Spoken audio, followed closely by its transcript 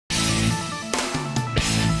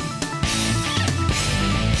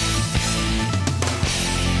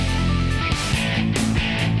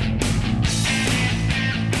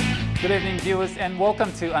Good evening, viewers, and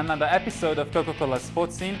welcome to another episode of Coca-Cola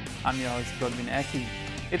Sports Scene. I'm your host, Godwin Aki.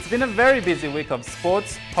 It's been a very busy week of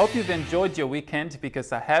sports. Hope you've enjoyed your weekend,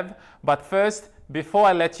 because I have. But first, before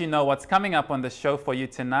I let you know what's coming up on the show for you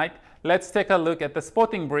tonight, let's take a look at the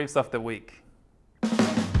sporting briefs of the week.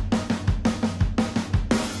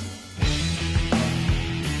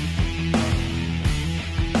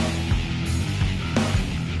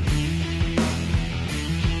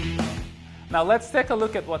 Now let's take a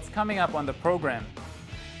look at what's coming up on the program.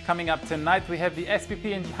 Coming up tonight, we have the SP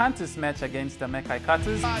PNG Hunters match against the Mackay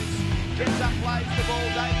Cutters. Gets up, plays the ball,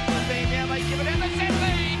 now they give it in the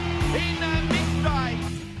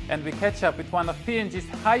mid-range. And we catch up with one of PNG's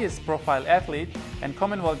highest profile athlete and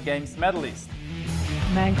Commonwealth Games medalist.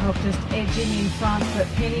 Bangkok just edging in front, but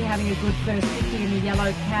Pini having a good first 50 in the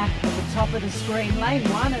yellow cap at the top of the screen. Lane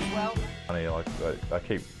 1 as well. Funny, like I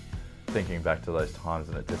keep thinking back to those times,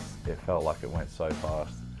 and it felt like it went so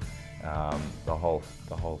fast. The whole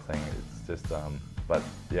thing, it's just, but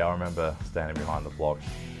yeah, I remember standing behind the blocks.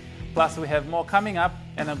 Plus we have more coming up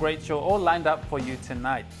and a great show all lined up for you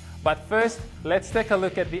tonight. But first, let's take a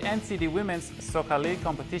look at the NCD Women's Soccer League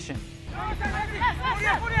competition.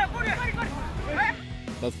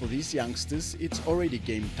 But for these youngsters, it's already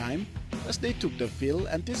game time, as they took the field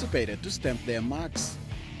anticipated to stamp their marks.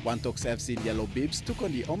 Wantoks FC in yellow bibs took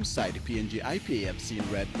on the home side PNG IPAFC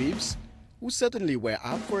in red bibs, who certainly were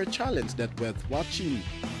up for a challenge that worth watching.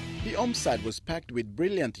 The home side was packed with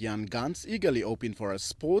brilliant young guns eagerly hoping for a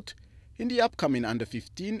spot in the upcoming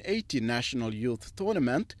Under-15-18 National Youth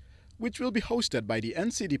Tournament, which will be hosted by the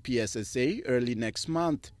NCD PSSA early next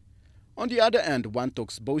month. On the other hand,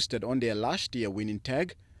 Wantoks boasted on their last year winning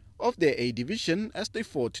tag of their A division as they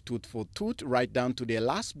fought tooth for tooth right down to their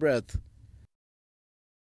last breath.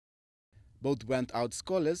 Both went out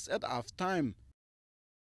scoreless at half-time.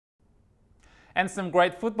 And some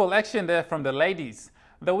great football action there from the ladies.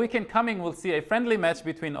 The weekend coming will see a friendly match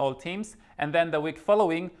between all teams, and then the week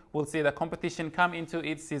following we'll see the competition come into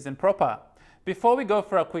its season proper. Before we go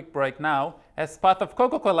for a quick break now, as part of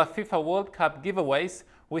Coca-Cola FIFA World Cup giveaways,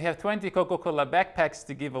 we have 20 Coca-Cola backpacks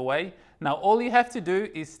to give away. Now all you have to do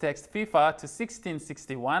is text FIFA to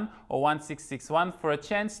 1661 or 1661 for a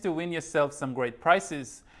chance to win yourself some great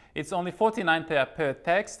prizes. It's only 49 per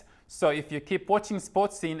text, so if you keep watching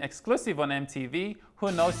Sports Scene exclusive on MTV,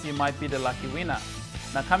 who knows, you might be the lucky winner.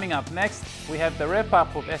 Now coming up next, we have the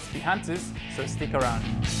wrap-up of SP Hunters, so stick around.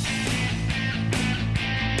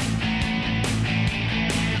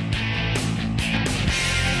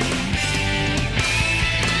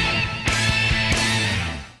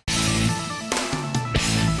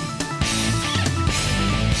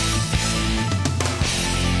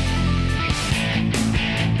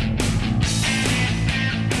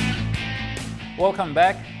 Welcome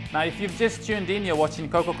back. Now if you've just tuned in, you're watching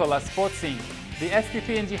Coca-Cola Sports Scene. The SP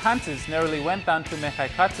PNG Hunters narrowly went down to Mackay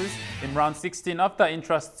Cutters in round 16 of the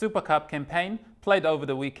Intrust Supers Cup campaign played over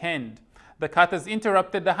the weekend. The Cutters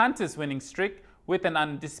interrupted the Hunters' winning streak with an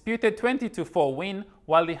undisputed 20-4 win,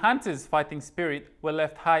 while the Hunters' fighting spirit were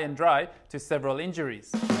left high and dry to several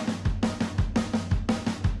injuries.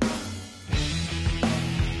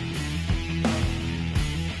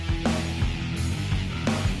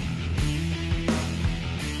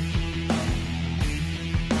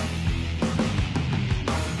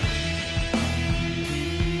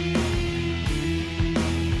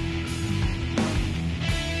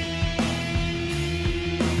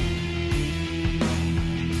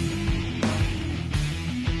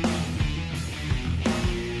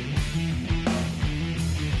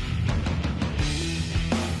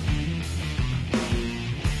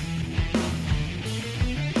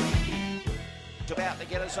 About to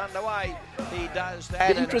get us underway. He does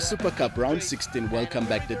that. The Intrust Supers Cup round 16 welcomed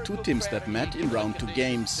back the two teams that met in round 2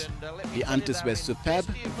 games. The Hunters were superb,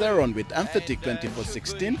 thereon with emphatic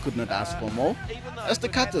 24-16 could not ask for more, as the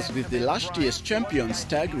Cutters with the last year's champions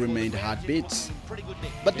tag remained hard beats.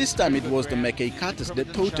 But this time it was the Mackay Cutters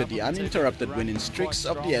that toted the uninterrupted winning streaks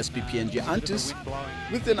of the SP PNG Hunters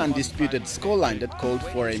with an undisputed scoreline that called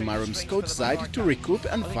for a Marum Scout side to recoup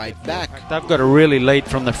and fight back. They've got to really lead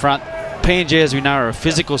from the front. PNG, as we know, are a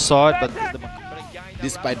physical side, but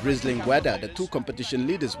despite drizzling weather, the two competition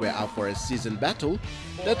leaders were out for a season battle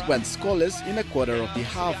that went scoreless in a quarter of the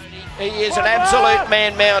half. He is an absolute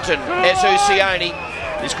man mountain, Esu Sione.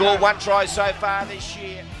 He's scored 1 try so far this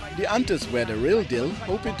year. The Hunters were the real deal,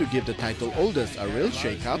 hoping to give the title holders a real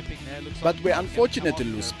shake-up, but were unfortunate to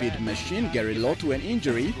lose speed machine Gary Law to an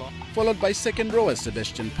injury, followed by second rower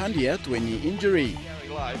Sebastian Pandya to a knee injury.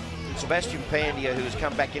 Sebastian Pandya, who has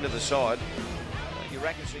come back into the side, you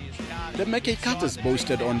The Mackay Cutters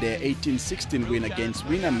boasted on their 18-16 win against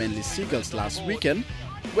winner Manly Seagulls last weekend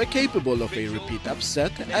were capable of a repeat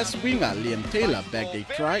upset as winger Liam Taylor bagged a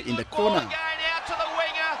try in the corner.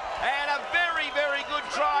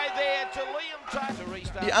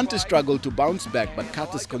 The Hunters struggled to bounce back, but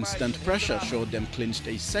Cutters' constant pressure showed them clinched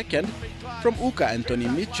a second from Uka Anthony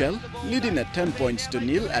Mitchell, leading at 10 points to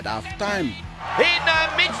nil at half-time.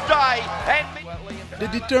 The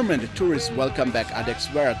determined tourists welcomed back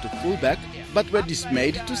Adex Wera to fullback, but were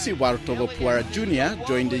dismayed to see Wartovo Puara Jr.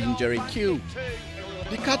 join the injury queue.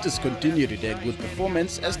 The Cutters continued their good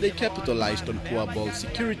performance as they capitalized on poor ball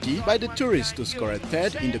security by the tourists to score a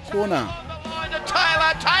third in the corner.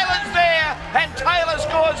 Taylor's there, and Taylor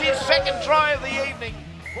scores his second try of the evening.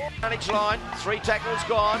 Line, 3 tackles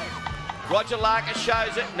gone. Roger Larker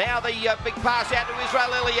shows it. Now the big pass out to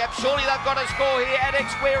Israel Eliab. Surely they've got a score here.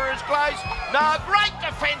 Adex Wera is close. No, great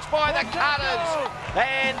defence by the Cutters.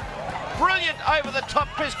 And brilliant over the top.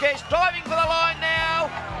 Chris Cash diving for the line now.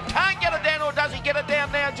 Can't get it down, or does he get it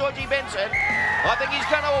down now, Georgie Benson? I think he's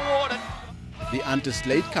going to award it. The Hunters'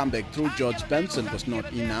 late comeback through George Benson was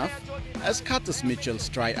not enough, as Cutters Mitchell's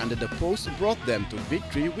try under the post brought them to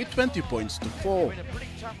victory with 20 points to 4.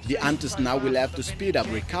 The Hunters now will have to speed up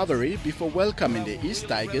recovery before welcoming the East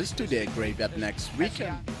Tigers to their graveyard next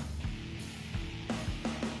weekend.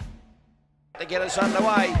 To get us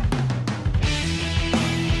underway.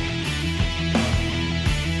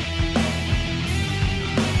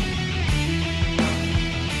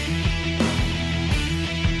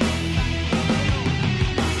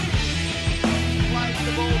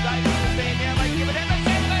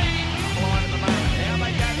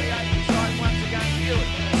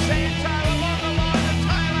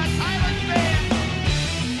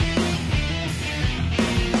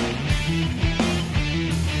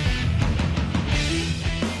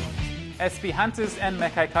 SP Hunters and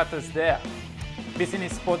Mackay Cutters there. Bisini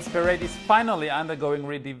Sports Parade is finally undergoing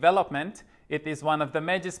redevelopment. It is one of the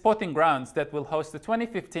major sporting grounds that will host the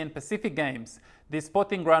 2015 Pacific Games. This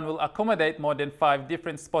sporting ground will accommodate more than 5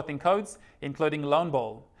 different sporting codes, including lawn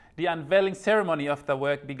ball. The unveiling ceremony of the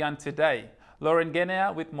work began today. Lauren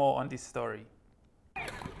Genea with more on this story.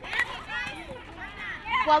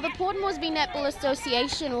 While the Port Moresby Netball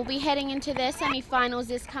Association will be heading into their semi-finals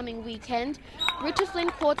this coming weekend, Rita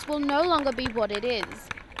Flynn Courts will no longer be what it is.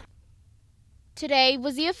 Today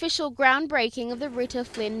was the official groundbreaking of the Rita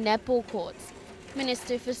Flynn Netball Courts.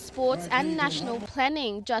 Minister for Sports and National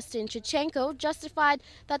Planning, Justin Chichenko, justified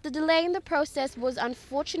that the delay in the process was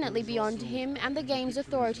unfortunately beyond him and the Games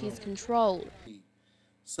Authority's control.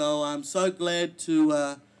 So I'm so glad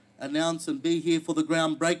to announce and be here for the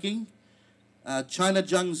groundbreaking. China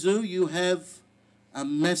Jiangsu, you have a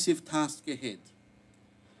massive task ahead.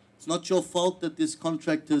 It's not your fault that this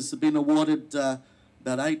contract has been awarded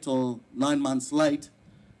about 8 or 9 months late,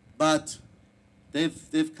 but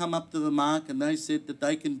they've come up to the mark and they said that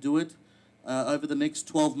they can do it over the next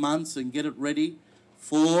 12 months and get it ready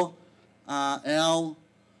for our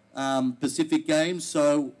Pacific Games.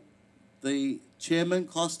 So the chairman,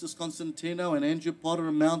 Costas Constantino, and Andrew Potter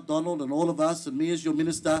and Mount Donald and all of us and me as your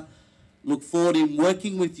minister look forward in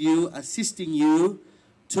working with you, assisting you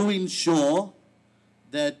to ensure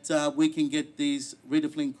that we can get these Rita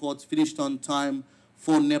Flynn Courts finished on time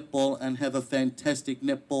for netball and have a fantastic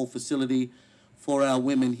netball facility for our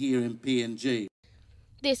women here in PNG.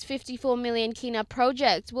 This 54 million kina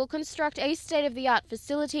project will construct a state-of-the-art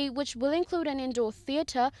facility which will include an indoor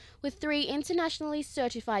theatre with 3 internationally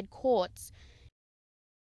certified courts.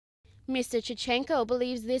 Mr. Chichenko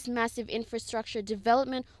believes this massive infrastructure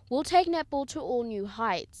development will take netball to all new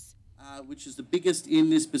heights. Which is the biggest in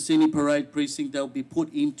this Bisini Parade precinct that will be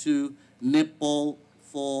put into netball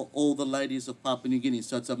for all the ladies of Papua New Guinea.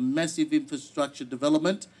 So it's a massive infrastructure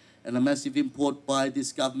development and a massive import by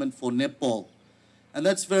this government for netball. And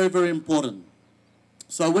that's very, very important.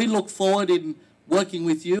 So we look forward in working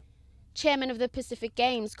with you. Chairman of the Pacific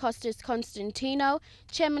Games, Costas Constantino,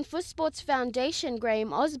 Chairman for Sports Foundation,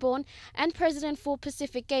 Graham Osborne, and President for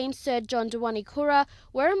Pacific Games, Sir John Dewanikura,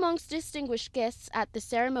 were amongst distinguished guests at the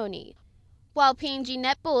ceremony. While PNG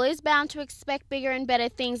Netball is bound to expect bigger and better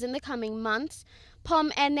things in the coming months,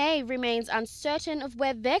 POM NA remains uncertain of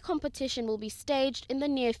where their competition will be staged in the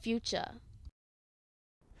near future.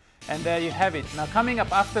 And there you have it. Now coming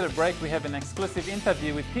up after the break, we have an exclusive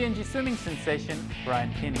interview with PNG swimming sensation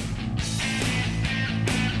Ryan Pini.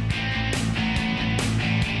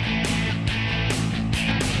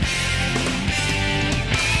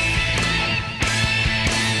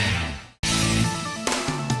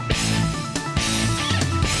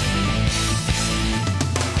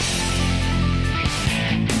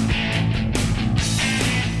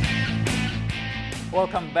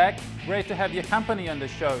 Welcome back. Great to have your company on the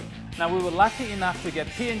show. Now, we were lucky enough to get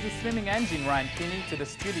PNG swimming engine Ryan Pini to the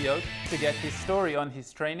studio to get his story on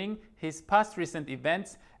his training, his past recent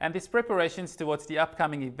events, and his preparations towards the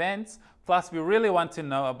upcoming events. Plus, we really want to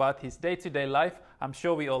know about his day-to-day life. I'm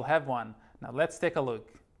sure we all have one. Now, let's take a look.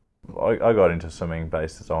 I got into swimming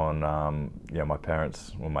based on my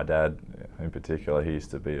parents, well, my dad in particular. He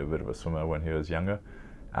used to be a bit of a swimmer when he was younger.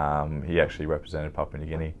 He actually represented Papua New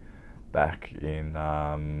Guinea back in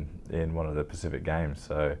one of the Pacific Games.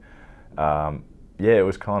 So yeah, it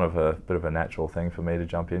was kind of a bit of a natural thing for me to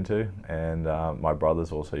jump into. And my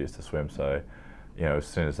brothers also used to swim, so as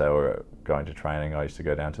soon as they were going to training, I used to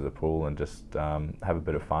go down to the pool and just have a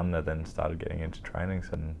bit of fun. And then started getting into trainings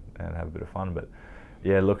and have a bit of fun. But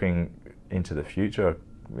yeah, looking into the future,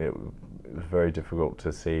 it was very difficult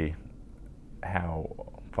to see how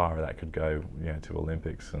far that could go, to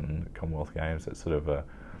Olympics and Commonwealth Games. It's sort of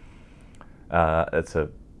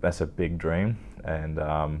that's a big dream, and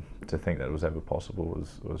to think that it was ever possible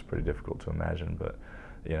was pretty difficult to imagine. But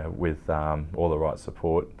with all the right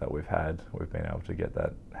support that we've had, we've been able to get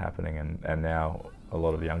that happening, and now a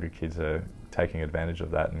lot of younger kids are taking advantage of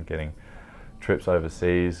that and getting trips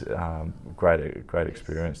overseas. Great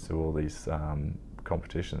experience to all these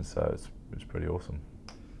competitions, so it's pretty awesome.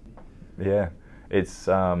 Yeah, it's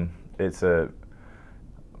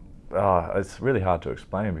really hard to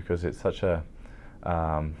explain because it's such a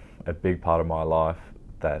big part of my life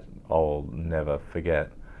that I'll never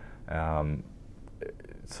forget.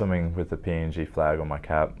 Swimming with the PNG flag on my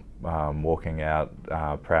cap, walking out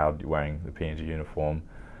proud wearing the PNG uniform.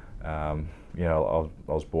 I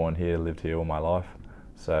was born here, lived here all my life,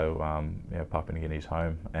 so Papua New Guinea's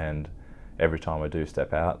home, and every time I do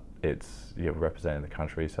step out, it's you're representing the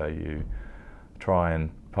country, so you try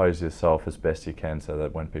and pose yourself as best you can so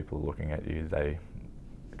that when people are looking at you, they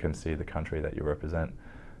can see the country that you represent,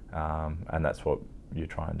 and that's what you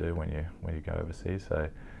try and do when you go overseas. So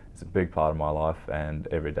it's a big part of my life, and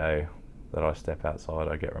every day that I step outside,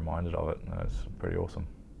 I get reminded of it. And it's pretty awesome.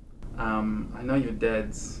 I know your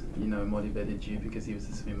dad's, motivated you because he was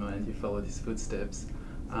a swimmer and you followed his footsteps.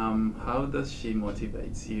 How does she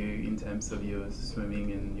motivate you in terms of your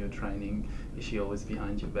swimming and your training? Is she always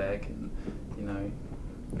behind your back and,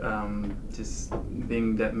 just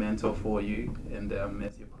being that mentor for you and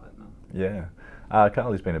as your partner? Yeah,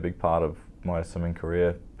 Carly's been a big part of my swimming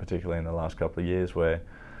career, particularly in the last couple of years, where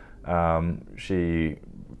she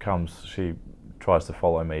tries to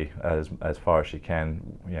follow me as far as she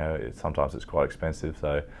can. Sometimes it's quite expensive,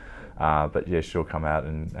 so but yeah, she'll come out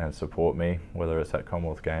and support me, whether it's at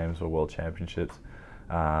Commonwealth Games or World Championships.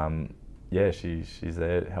 Yeah, she's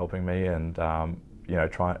there helping me, and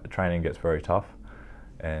training gets very tough,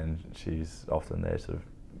 and she's often there sort of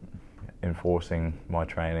enforcing my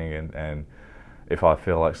training, and if I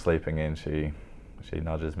feel like sleeping in, she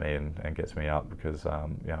nudges me and gets me up, because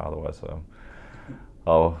otherwise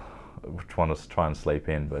I'll want to try and sleep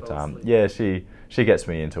in. But yeah, she gets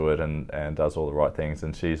me into it and does all the right things,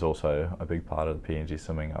 and she's also a big part of the PNG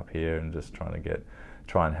swimming up here, and just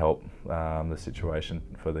try and help the situation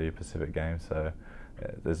for the Pacific Games. So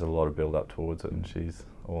there's a lot of build up towards it, and she's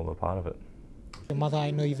all a part of it. Your mother,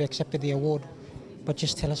 I know you've accepted the award, but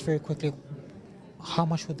just tell us very quickly, how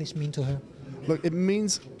much would this mean to her? Look, it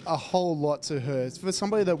means a whole lot to her. For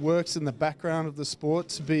somebody that works in the background of the sport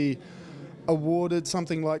to be awarded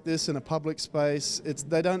something like this in a public space,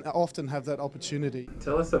 they don't often have that opportunity.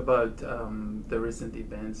 Tell us about the recent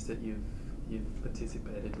events that you've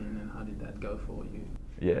participated in, and how did that go for you?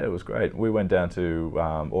 Yeah, it was great. We went down to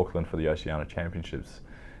Auckland for the Oceania Championships,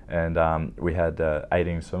 and we had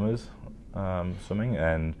 18 swimmers swimming,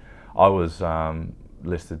 and I was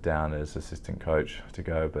listed down as assistant coach to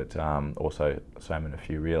go, but also swam in a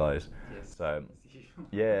few relays. Yes. So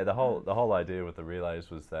yeah, the whole idea with the relays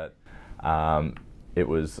was that it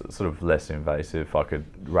was sort of less invasive. I could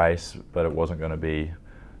race, but it wasn't going to be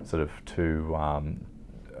sort of too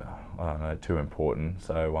too important.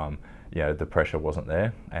 So the pressure wasn't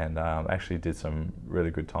there, and actually did some really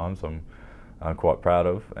good times. I'm quite proud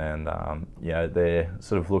of, and they're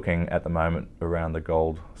sort of looking at the moment around the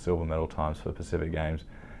gold, silver medal times for Pacific Games,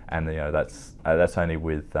 and that's only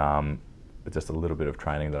with just a little bit of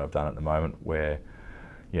training that I've done at the moment, where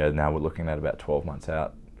now we're looking at about 12 months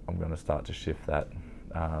out. I'm going to start to shift that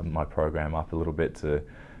my program up a little bit to,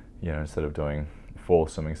 instead of doing 4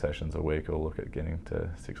 swimming sessions a week, I'll look at getting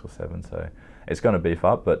to 6 or 7. So it's going to beef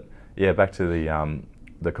up. But yeah, back to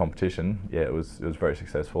the competition. Yeah, it was very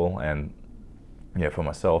successful, and yeah, for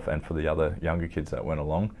myself and for the other younger kids that went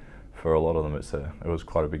along, for a lot of them it was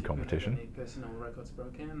quite a big competition. Did you have any personal records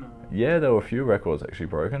broken? Or? Yeah, there were a few records actually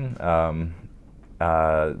broken.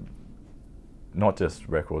 not just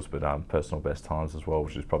records, but personal best times as well,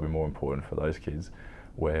 which is probably more important for those kids,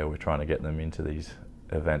 where we're trying to get them into these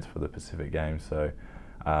events for the Pacific Games. So,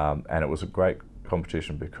 and it was a great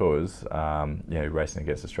competition because you know, racing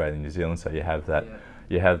against Australia and New Zealand, so you have that,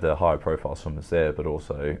 you have the high profile swimmers there, but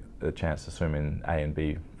also a chance to swim in A and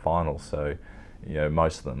B finals. So, you know,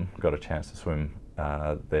 most of them got a chance to swim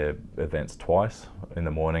their events twice, in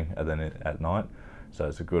the morning and then at night. So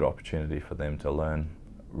it's a good opportunity for them to learn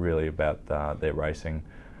really about their racing.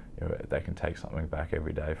 You know, they can take something back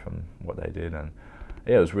every day from what they did, and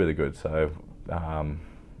yeah, it was really good. So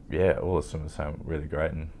yeah, all the swimmers sound really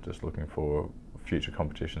great, and just looking for future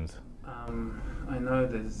competitions. I know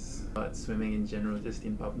there's swimming in general, just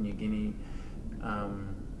in Papua New Guinea.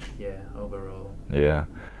 Yeah, overall. Yeah,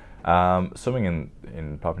 swimming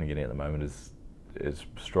in Papua New Guinea at the moment is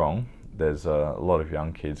strong. There's a lot of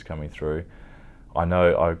young kids coming through.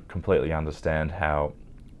 I completely understand how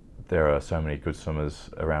there are so many good swimmers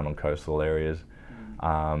around on coastal areas.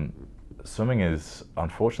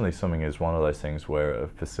 Unfortunately, swimming is one of those things where a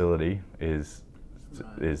facility is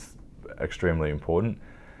extremely important,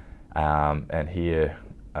 and here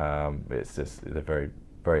they're very,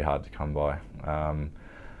 very hard to come by.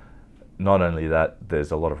 Not only that,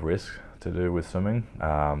 there's a lot of risk to do with swimming,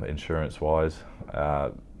 insurance-wise.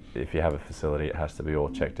 If you have a facility, it has to be all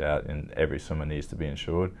checked out, and every swimmer needs to be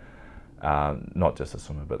insured. Not just the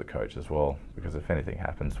swimmer, but the coach as well, because if anything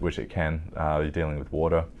happens, which it can, you're dealing with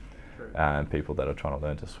water and people that are trying to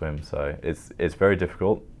learn to swim. So it's very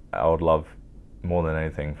difficult. I would love more than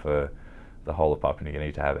anything for the whole of Papua New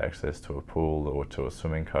Guinea to have access to a pool or to a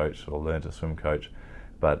swimming coach or learn to swim coach.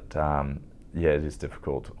 But yeah, it is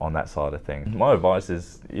difficult on that side of things. My advice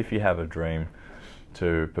is, if you have a dream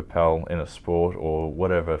to propel in a sport or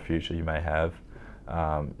whatever future you may have,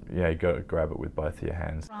 yeah, you got to grab it with both of your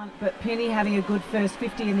hands. But Pini having a good first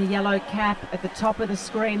 50 in the yellow cap at the top of the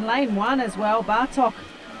screen. Lane 1 as well. Bartok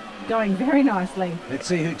going very nicely. Let's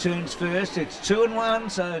see who turns first. It's 2 and 1,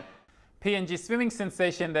 so... PNG swimming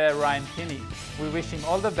sensation there, Ryan Pini. We wish him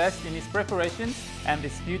all the best in his preparations and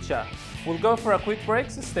his future. We'll go for a quick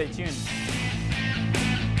break, so stay tuned.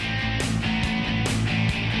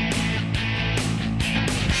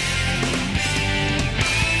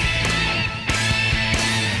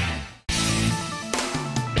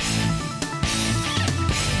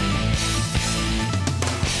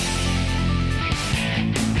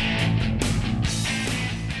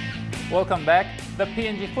 Welcome back. The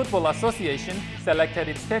PNG Football Association selected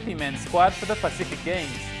its 30-man squad for the Pacific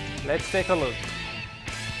Games. Let's take a look.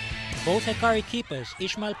 Both Hekari keepers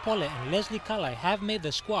Ishmael Pole and Leslie Kalai have made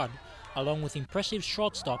the squad, along with impressive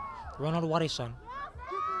shortstop Ronald Warrison.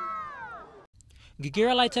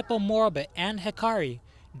 Gigiralai Tepo Morobe and Hekari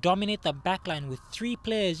dominate the backline with 3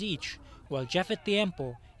 players each, while Jafet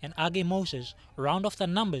Tiempo and Age Moses round off the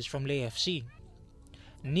numbers from LAFC.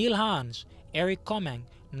 Neil Hans, Eric Komang,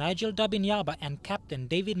 Nigel Dabinyaba and captain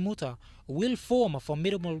David Muta will form a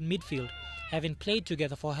formidable midfield, having played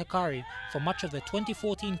together for Hekari for much of the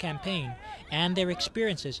 2014 campaign and their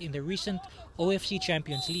experiences in the recent OFC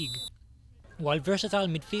Champions League. While versatile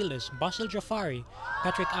midfielders Basil Jafari,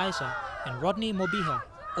 Patrick Isa and Rodney Mobiha,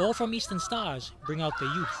 all from Eastern Stars, bring out the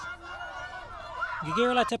youth.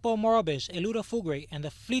 Gigirala Tepo Morobes, Eluda Fugre and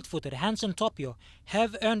the fleet-footed Hanson Topio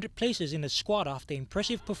have earned places in the squad after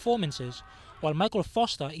impressive performances, while Michael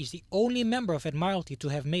Foster is the only member of Admiralty to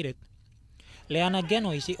have made it. Leana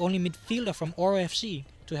Geno is the only midfielder from Oro FC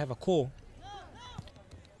to have a call.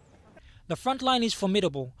 The front line is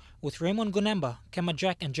formidable, with Raymond Gunemba, Kema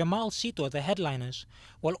Jack and Jamal Sito the headliners,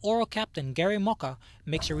 while Oro captain Gary Moka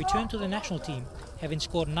makes a return to the national team, having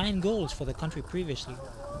scored 9 goals for the country previously.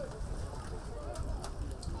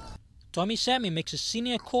 Tommy Sammy makes a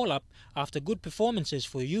senior call-up after good performances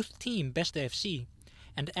for youth team Besta FC,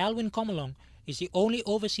 and Alwyn Comalong is the only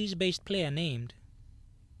overseas-based player named.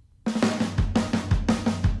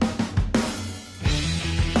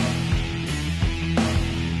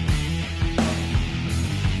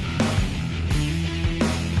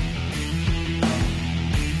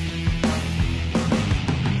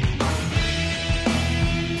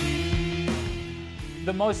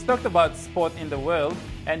 The most talked about sport in the world,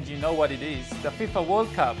 and you know what it is, the FIFA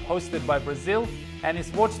World Cup, hosted by Brazil and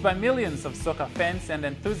is watched by millions of soccer fans and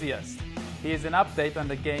enthusiasts. Here's an update on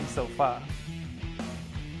the game so far.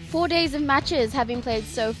 4 days of matches have been played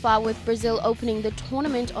so far, with Brazil opening the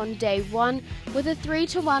tournament on day 1 with a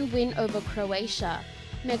 3-1 win over Croatia.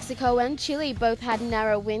 Mexico and Chile both had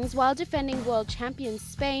narrow wins, while defending world champions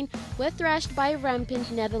Spain were thrashed by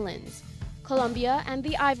rampant Netherlands. Colombia and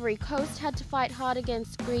the Ivory Coast had to fight hard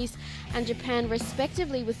against Greece and Japan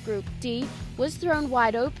respectively, with Group D was thrown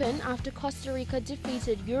wide open after Costa Rica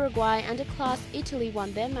defeated Uruguay and a class Italy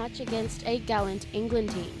won their match against a gallant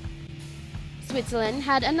England team. Switzerland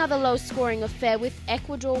had another low-scoring affair with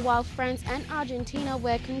Ecuador, while France and Argentina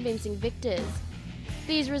were convincing victors.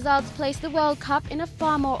 These results placed the World Cup in a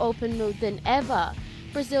far more open mood than ever.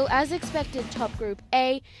 Brazil, as expected, top Group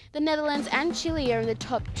A. The Netherlands and Chile are in the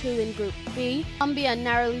top 2 in Group B. Colombia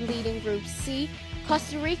narrowly leading Group C.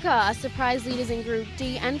 Costa Rica are surprise leaders in Group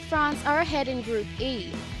D, and France are ahead in Group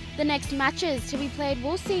E. The next matches to be played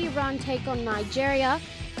will see Iran take on Nigeria,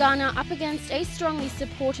 Ghana up against a strongly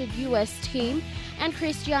supported US team, and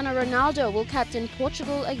Cristiano Ronaldo will captain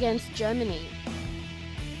Portugal against Germany.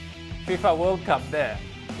 FIFA World Cup there.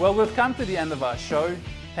 Well, we've come to the end of our show.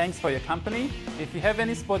 Thanks for your company. If you have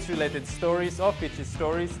any sports-related stories or feature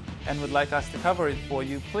stories and would like us to cover it for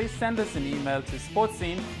you, please send us an email to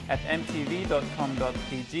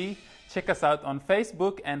sportscene@mtv.com.pg. Check us out on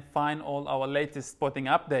Facebook and find all our latest sporting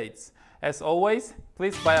updates. As always,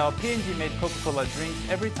 please buy our PNG-made Coca-Cola drinks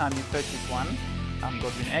every time you purchase one. I'm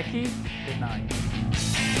Godwin Eki. Good night.